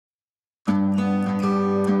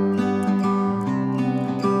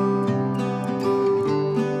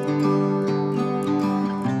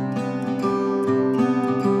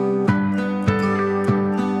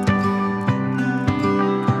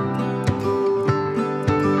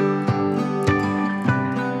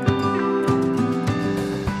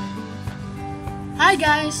Hi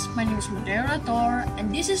guys, my name is Moderator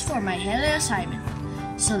and this is for my HELE assignment.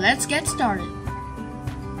 So let's get started.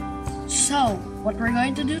 So what we're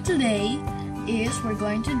going to do today is we're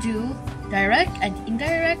going to do direct and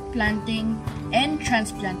indirect planting and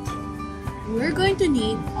transplanting. We're going to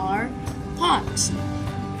need our pots,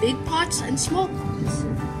 big pots and small pots,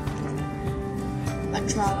 a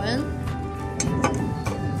trowel,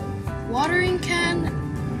 watering can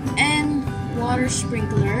and water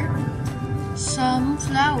sprinkler, some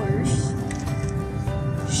flowers,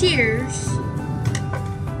 shears,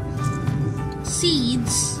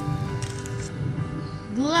 seeds,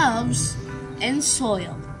 gloves, and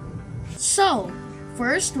soil. So,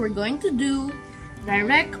 first we're going to do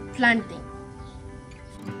direct planting.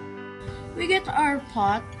 We get our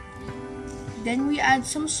pot, then we add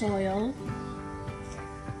some soil,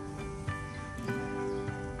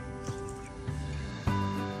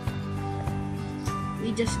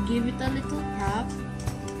 we just give it a little tap.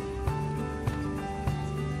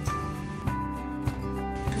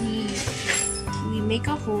 We make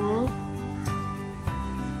a hole.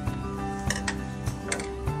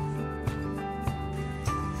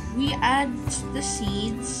 We add the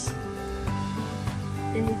seeds.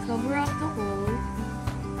 Then we cover up the hole.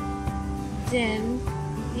 Then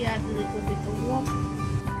we add a little bit of water.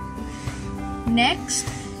 Next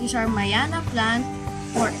is our Mayana plant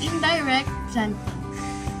for indirect planting.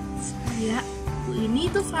 We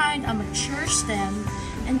need to find a mature stem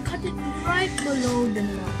and cut it right below the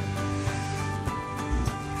knob.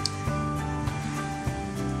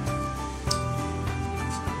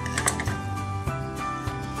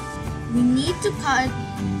 We need to cut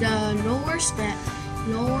the lower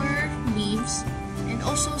leaves and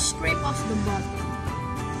also scrape off the bottom.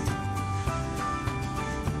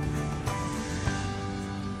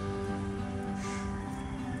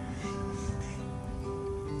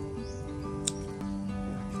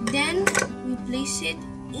 Then we place it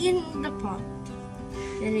in the pot.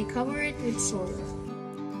 Then we cover it with soil.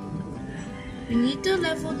 We need to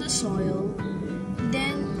level the soil.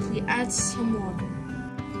 Then we add some water.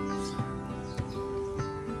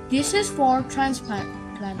 This is for transplanting.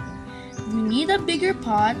 We need a bigger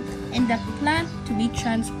pot and the plant to be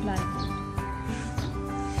transplanted.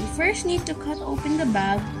 We first need to cut open the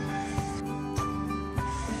bag.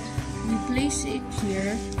 We place it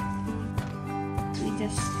here. We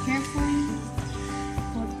just carefully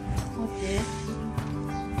put it.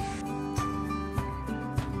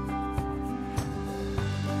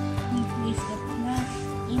 We place the plant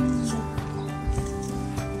in the pot.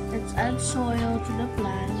 Let's add soil to the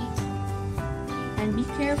plant and be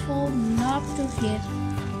careful not to hit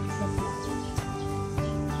the plant.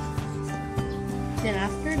 Then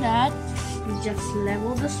after that, we just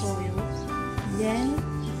level the soil. Then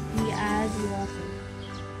we add water.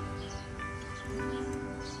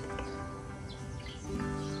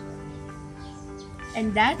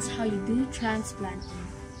 And that's how you do transplanting.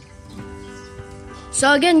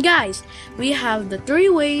 So again guys, we have the 3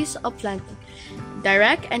 ways of planting: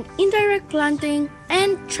 direct and indirect planting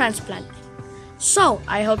and transplanting. So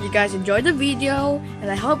I hope you guys enjoyed the video and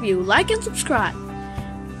I hope you like and subscribe.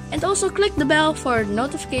 And also click the bell for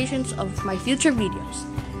notifications of my future videos.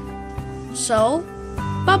 So,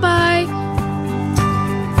 bye bye!